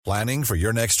Planning for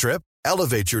your next trip?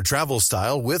 Elevate your travel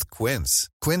style with Quince.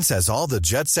 Quince has all the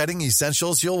jet-setting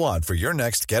essentials you'll want for your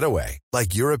next getaway,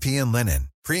 like European linen,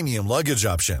 premium luggage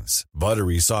options,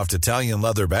 buttery soft Italian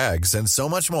leather bags, and so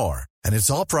much more. And it's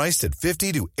all priced at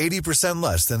 50 to 80%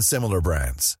 less than similar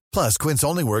brands. Plus, Quince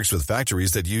only works with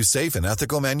factories that use safe and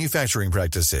ethical manufacturing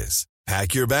practices.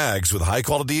 Pack your bags with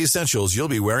high-quality essentials you'll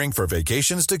be wearing for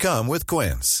vacations to come with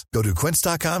Quince. Go to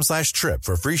quince.com/trip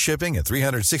for free shipping and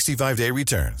 365-day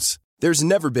returns. There's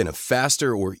never been a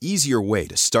faster or easier way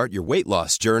to start your weight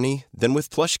loss journey than with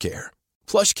PlushCare.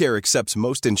 PlushCare accepts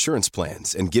most insurance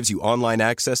plans and gives you online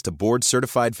access to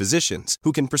board-certified physicians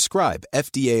who can prescribe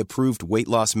FDA-approved weight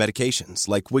loss medications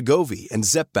like Wegovy and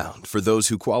Zepbound for those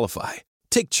who qualify.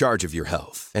 Take charge of your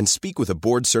health and speak with a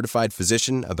board-certified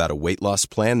physician about a weight loss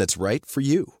plan that's right for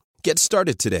you. Get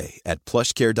started today at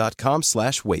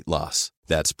plushcare.com/weight loss.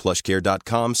 That's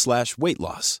plushcare.com/weight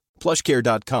loss.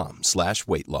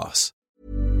 plushcare.com/weight loss.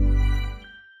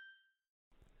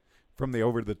 From the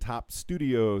Over the Top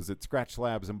studios at Scratch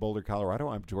Labs in Boulder, Colorado,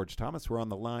 I'm George Thomas. We're on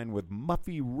the line with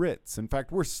Muffy Ritz. In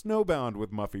fact, we're snowbound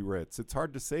with Muffy Ritz. It's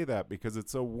hard to say that because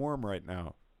it's so warm right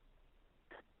now.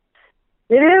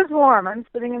 It is warm. I'm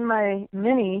sitting in my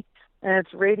Mini, and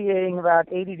it's radiating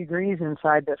about 80 degrees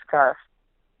inside this car.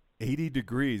 80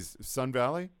 degrees. Sun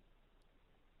Valley?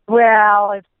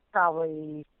 Well, it's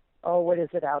probably, what is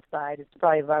it outside? It's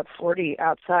probably about 40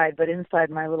 outside, but inside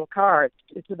my little car,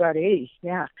 it's about 80.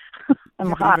 Yeah,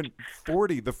 I'm hot. Even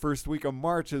 40 the first week of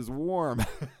March is warm.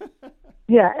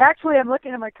 Yeah, actually, I'm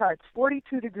looking at my car. It's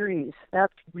 42 degrees.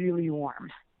 That's really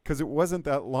warm. Because it wasn't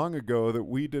that long ago that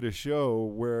we did a show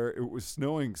where it was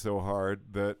snowing so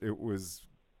hard that it was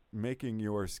making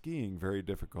your skiing very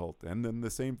difficult. And then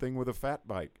the same thing with a fat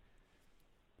bike.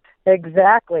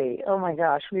 Exactly. Oh, my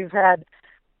gosh. We've had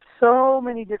so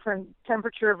many different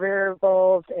temperature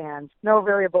variables and snow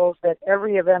variables that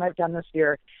every event I've done this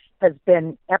year has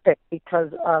been epic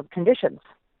because of conditions.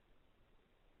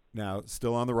 Now,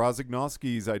 still on the Rossignol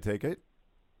skis, I take it?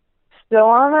 Still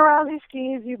on the Rossi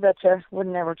skis, you betcha. Would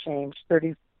never change.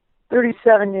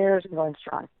 37 years and going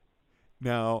strong.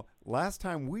 Now, last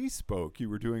time we spoke, you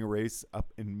were doing a race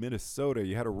up in Minnesota.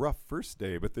 You had a rough first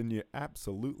day, but then you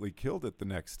absolutely killed it the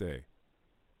next day.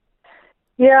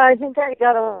 Yeah, I think I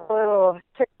got a little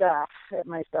ticked off at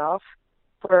myself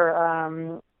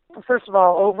for, first of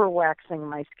all, over-waxing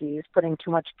my skis, putting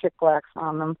too much kick wax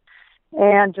on them,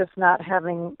 and just not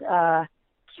having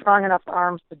strong enough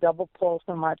arms to double pull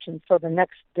so much. And so the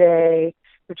next day,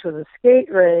 which was a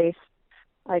skate race,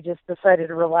 I just decided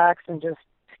to relax and just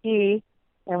ski.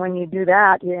 And when you do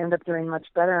that, you end up doing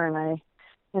much better. And I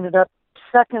ended up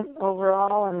second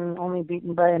overall and only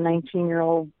beaten by a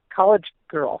 19-year-old college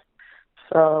girl.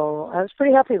 So I was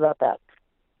pretty happy about that.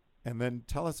 And then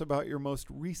tell us about your most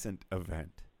recent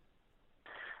event.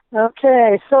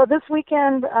 Okay, so this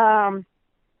weekend,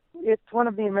 it's one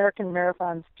of the American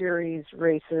Marathon Series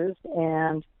races,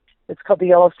 and it's called the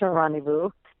Yellowstone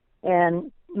Rendezvous.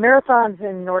 And marathons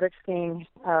in Nordic skiing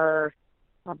are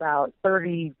about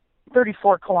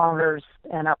 34 kilometers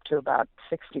and up to about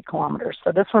 60 kilometers.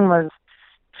 So this one was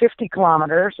 50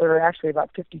 kilometers, or actually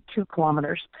about 52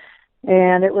 kilometers.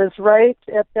 And it was right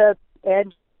at the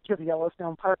edge of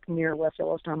Yellowstone Park near West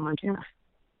Yellowstone, Montana.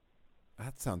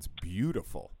 That sounds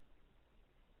beautiful.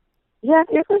 Yeah,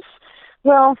 it was.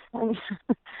 Well,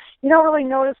 you don't really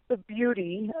notice the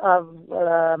beauty of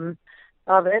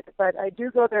it, but I do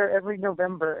go there every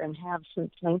November and have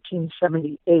since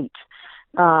 1978.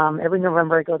 Every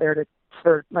November I go there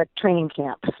for like training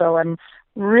camp, so I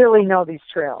really know these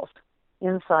trails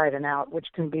inside and out,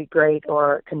 which can be great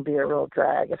or it can be a real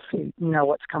drag if you know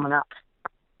what's coming up.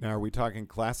 Now, are we talking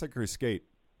classic or skate?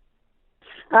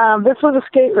 This was a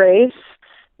skate race.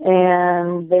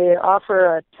 And they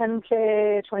offer a 10K,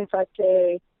 a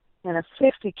 25K, and a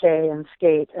 50K in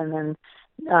skate. And then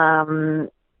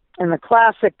in the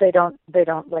classic, they don't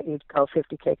let you go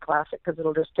 50K classic because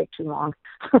it'll just take too long.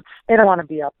 They don't want to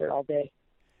be out there all day.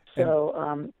 So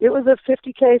it was a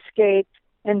 50K skate,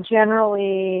 and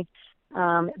generally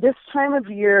this time of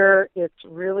year, it's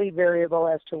really variable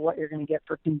as to what you're going to get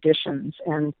for conditions.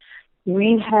 And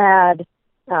we had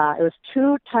it was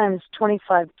 2 times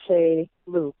 25K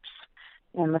loops.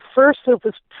 And the first loop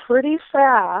was pretty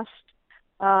fast,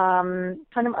 kind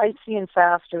of icy and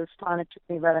fast. It was fun. It took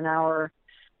me about an hour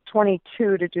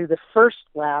 22 to do the first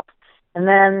lap. And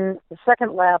then the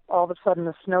second lap, all of a sudden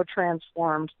the snow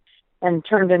transformed and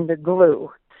turned into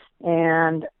glue.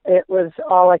 And it was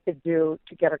all I could do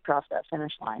to get across that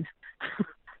finish line.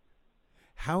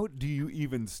 How do you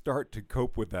even start to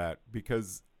cope with that?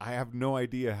 Because I have no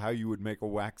idea how you would make a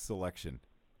wax selection.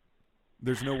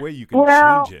 There's no way you can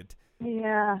change it.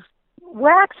 Yeah.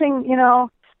 Waxing, you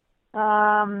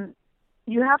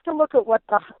have to look at what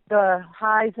the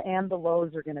highs and the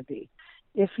lows are going to be.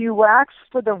 If you wax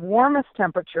for the warmest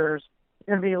temperatures,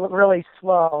 you're going to be really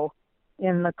slow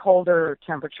in the colder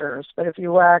temperatures. But if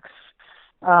you wax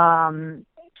for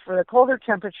the colder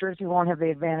temperatures, you won't have the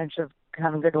advantage of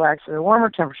having good wax for the warmer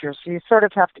temperatures. So you sort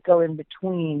of have to go in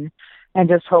between and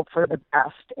just hope for the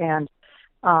best. And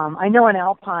I know in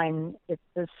alpine it's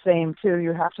the same too.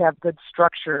 You have to have good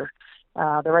structure,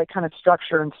 the right kind of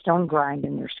structure and stone grind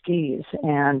in your skis.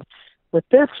 And with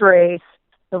this race,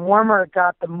 the warmer it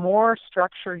got, the more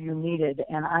structure you needed,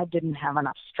 and I didn't have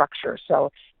enough structure,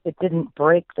 so it didn't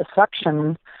break the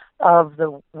suction of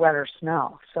the wetter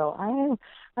snow. So I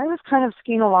was kind of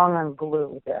skiing along on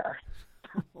glue there.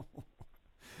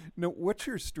 Now, what's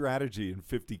your strategy in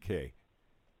 50K?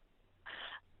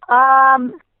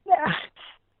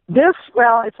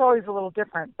 It's always a little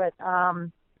different, but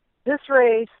this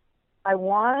race, I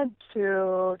wanted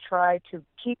to try to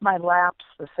keep my laps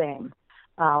the same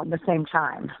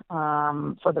time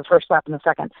for the first lap and the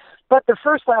second. But the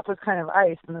first lap was kind of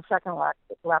ice, and the second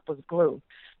lap was glue.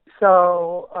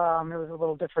 So it was a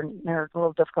little different. It was a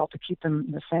little difficult to keep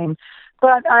them the same.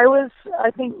 But I was,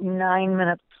 I think, 9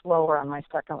 minutes slower on my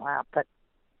second lap. But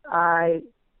I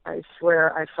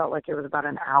swear I felt like it was about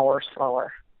an hour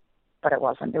slower. But it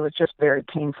wasn't. It was just very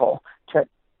painful to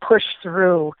push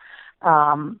through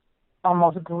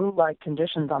almost glue-like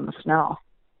conditions on the snow.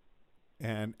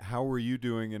 And how were you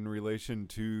doing in relation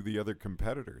to the other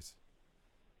competitors?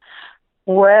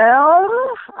 Well,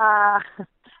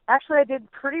 actually I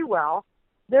did pretty well.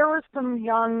 There were some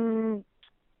young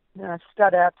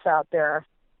studettes out there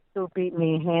who beat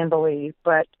me handily,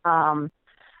 but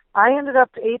I ended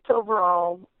up 8th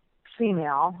overall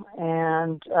female,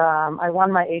 and I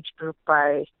won my age group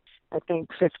by, I think,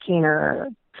 16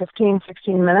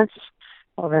 minutes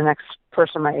over the next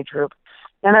person in my age group.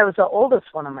 And I was the oldest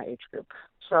one in my age group.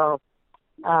 So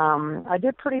I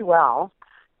did pretty well.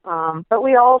 But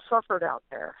we all suffered out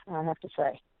there, I have to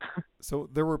say. So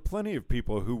there were plenty of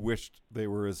people who wished they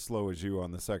were as slow as you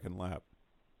on the second lap.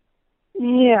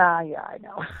 Yeah, I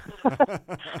know.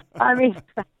 I mean,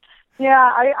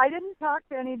 I didn't talk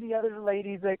to any of the other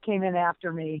ladies that came in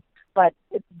after me. But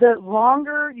the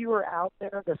longer you were out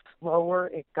there, the slower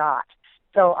it got.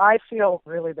 So I feel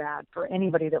really bad for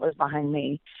anybody that was behind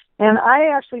me. And I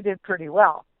actually did pretty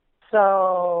well.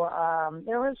 So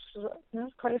there was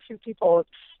quite a few people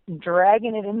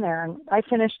dragging it in there. And I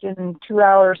finished in 2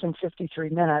 hours and 53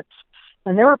 minutes.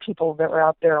 And there were people that were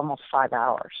out there almost 5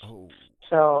 hours. Oh.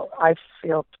 So I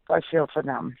feel for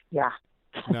them, yeah.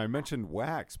 Now, I mentioned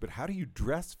wax, but how do you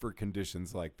dress for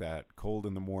conditions like that, cold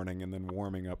in the morning and then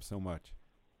warming up so much?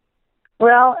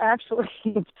 Well, actually,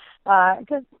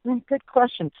 good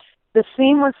question. The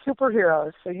theme was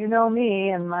superheroes. So you know me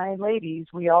and my ladies,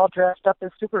 we all dressed up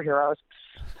as superheroes.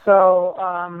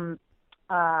 So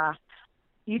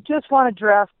you just want to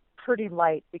dress pretty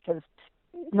light because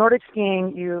Nordic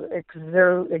skiing, you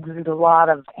exude a lot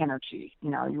of energy.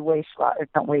 You know,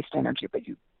 don't waste energy, but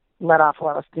you let off a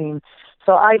lot of steam.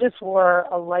 So I just wore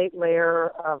a light layer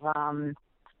of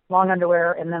long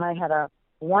underwear, and then I had a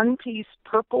one-piece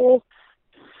purple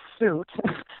suit,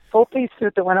 full-piece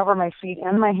suit that went over my feet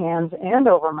and my hands and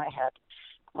over my head.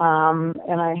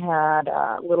 And I had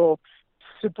a little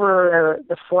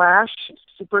the Flash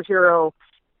superhero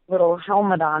little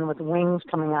helmet on with wings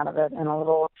coming out of it, and a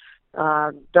little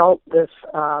belt with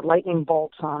lightning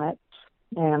bolts on it.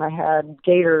 And I had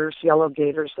yellow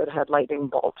gaiters that had lightning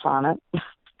bolts on it.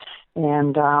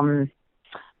 And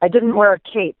I didn't wear a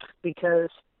cape because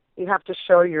you have to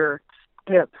show your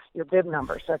bib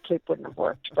number, so a cape wouldn't have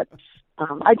worked. But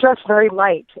I dressed very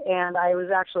light, and I was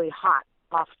actually hot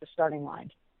off the starting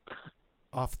line.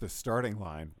 Off the starting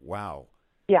line? Wow.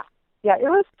 Yeah,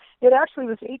 it actually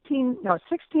was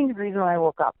 16 degrees when I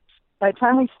woke up. By the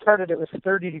time we started, it was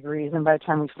 30 degrees, and by the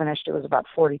time we finished, it was about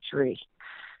 43.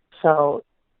 So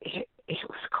it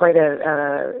was quite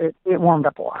it warmed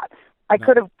up a lot. I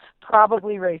could have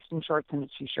probably raced in shorts and a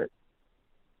T-shirt.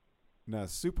 Now,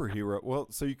 superhero, well,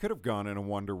 so you could have gone in a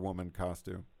Wonder Woman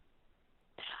costume.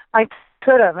 I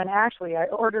could have, and actually I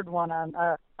ordered one on,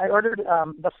 I ordered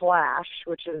the Flash,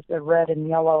 which is the red and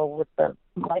yellow with the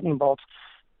lightning bolts,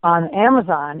 on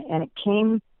Amazon, and it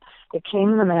came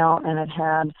in the mail, and it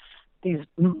had these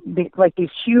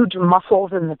huge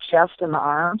muscles in the chest and the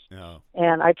arms. Yeah.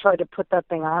 And I tried to put that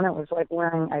thing on. It was like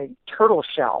wearing a turtle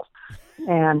shell.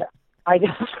 And I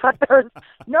just thought there was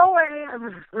no way I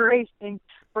was racing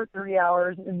for 3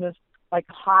 hours in this like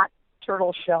hot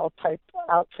turtle shell type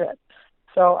outfit.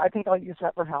 So I think I'll use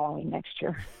that for Halloween next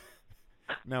year.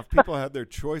 Now, if people had their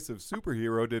choice of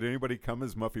superhero, did anybody come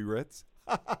as Muffy Ritz?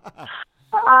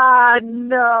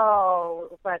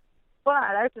 No, but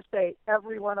I have to say,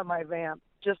 every one of my vamps,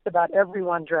 just about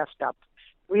everyone dressed up.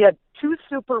 We had 2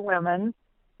 Superwomen,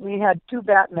 we had 2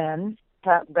 Batmen,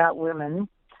 Batwomen.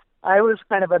 I was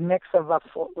kind of a mix of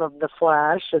the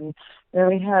Flash, and then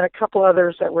we had a couple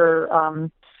others that were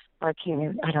I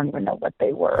don't even know what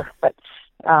they were, but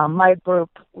my group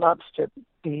loves to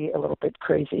be a little bit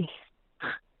crazy.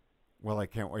 Well, I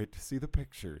can't wait to see the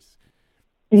pictures.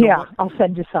 So I'll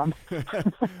send you some.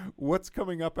 What's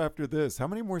coming up after this? How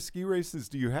many more ski races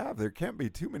do you have? There can't be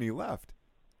too many left.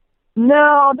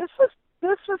 No, this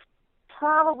was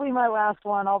probably my last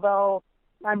one, although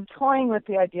I'm toying with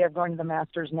the idea of going to the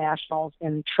Masters Nationals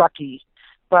in Truckee.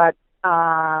 But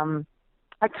I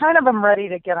kind of am ready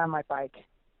to get on my bike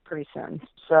pretty soon.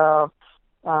 So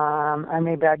I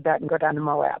may bag that and go down to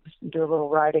Moab and do a little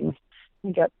riding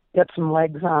and get some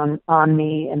legs on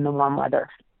me in the warm weather.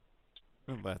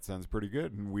 Well, that sounds pretty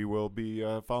good, and we will be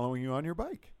following you on your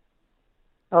bike.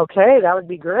 Okay, that would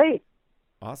be great.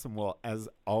 Awesome. Well, as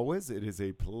always, it is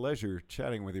a pleasure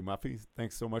chatting with you, Muffy.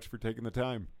 Thanks so much for taking the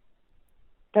time.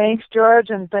 Thanks, George,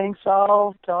 and thanks to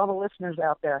all the listeners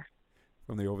out there.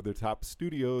 From the Over the Top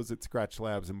studios at Scratch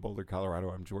Labs in Boulder,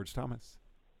 Colorado, I'm George Thomas.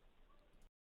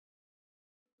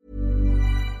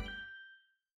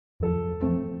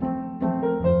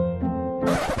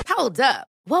 Hold up.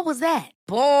 What was that?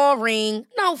 Boring.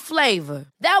 No flavor.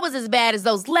 That was as bad as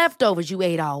those leftovers you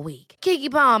ate all week.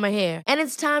 Keke Palmer here, and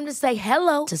it's time to say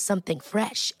hello to something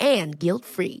fresh and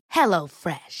guilt-free. Hello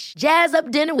Fresh. Jazz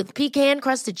up dinner with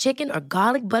pecan-crusted chicken or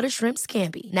garlic butter shrimp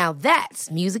scampi. Now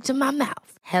that's music to my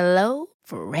mouth. Hello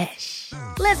Fresh.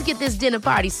 Let's get this dinner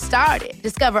party started.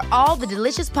 Discover all the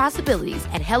delicious possibilities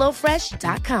at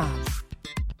HelloFresh.com.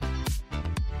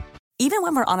 Even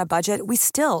when we're on a budget, we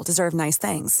still deserve nice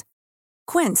things.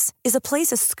 Quince is a place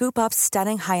to scoop up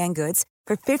stunning high-end goods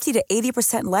for 50 to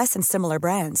 80% less than similar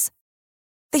brands.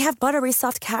 They have buttery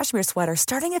soft cashmere sweaters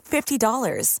starting at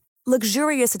 $50,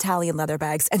 luxurious Italian leather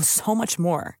bags, and so much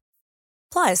more.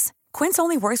 Plus, Quince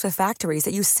only works with factories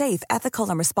that use safe, ethical,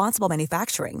 and responsible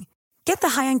manufacturing. Get the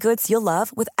high-end goods you'll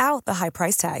love without the high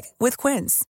price tag with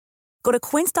Quince. Go to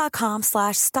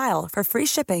quince.com/style for free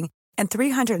shipping and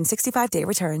 365-day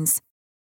returns.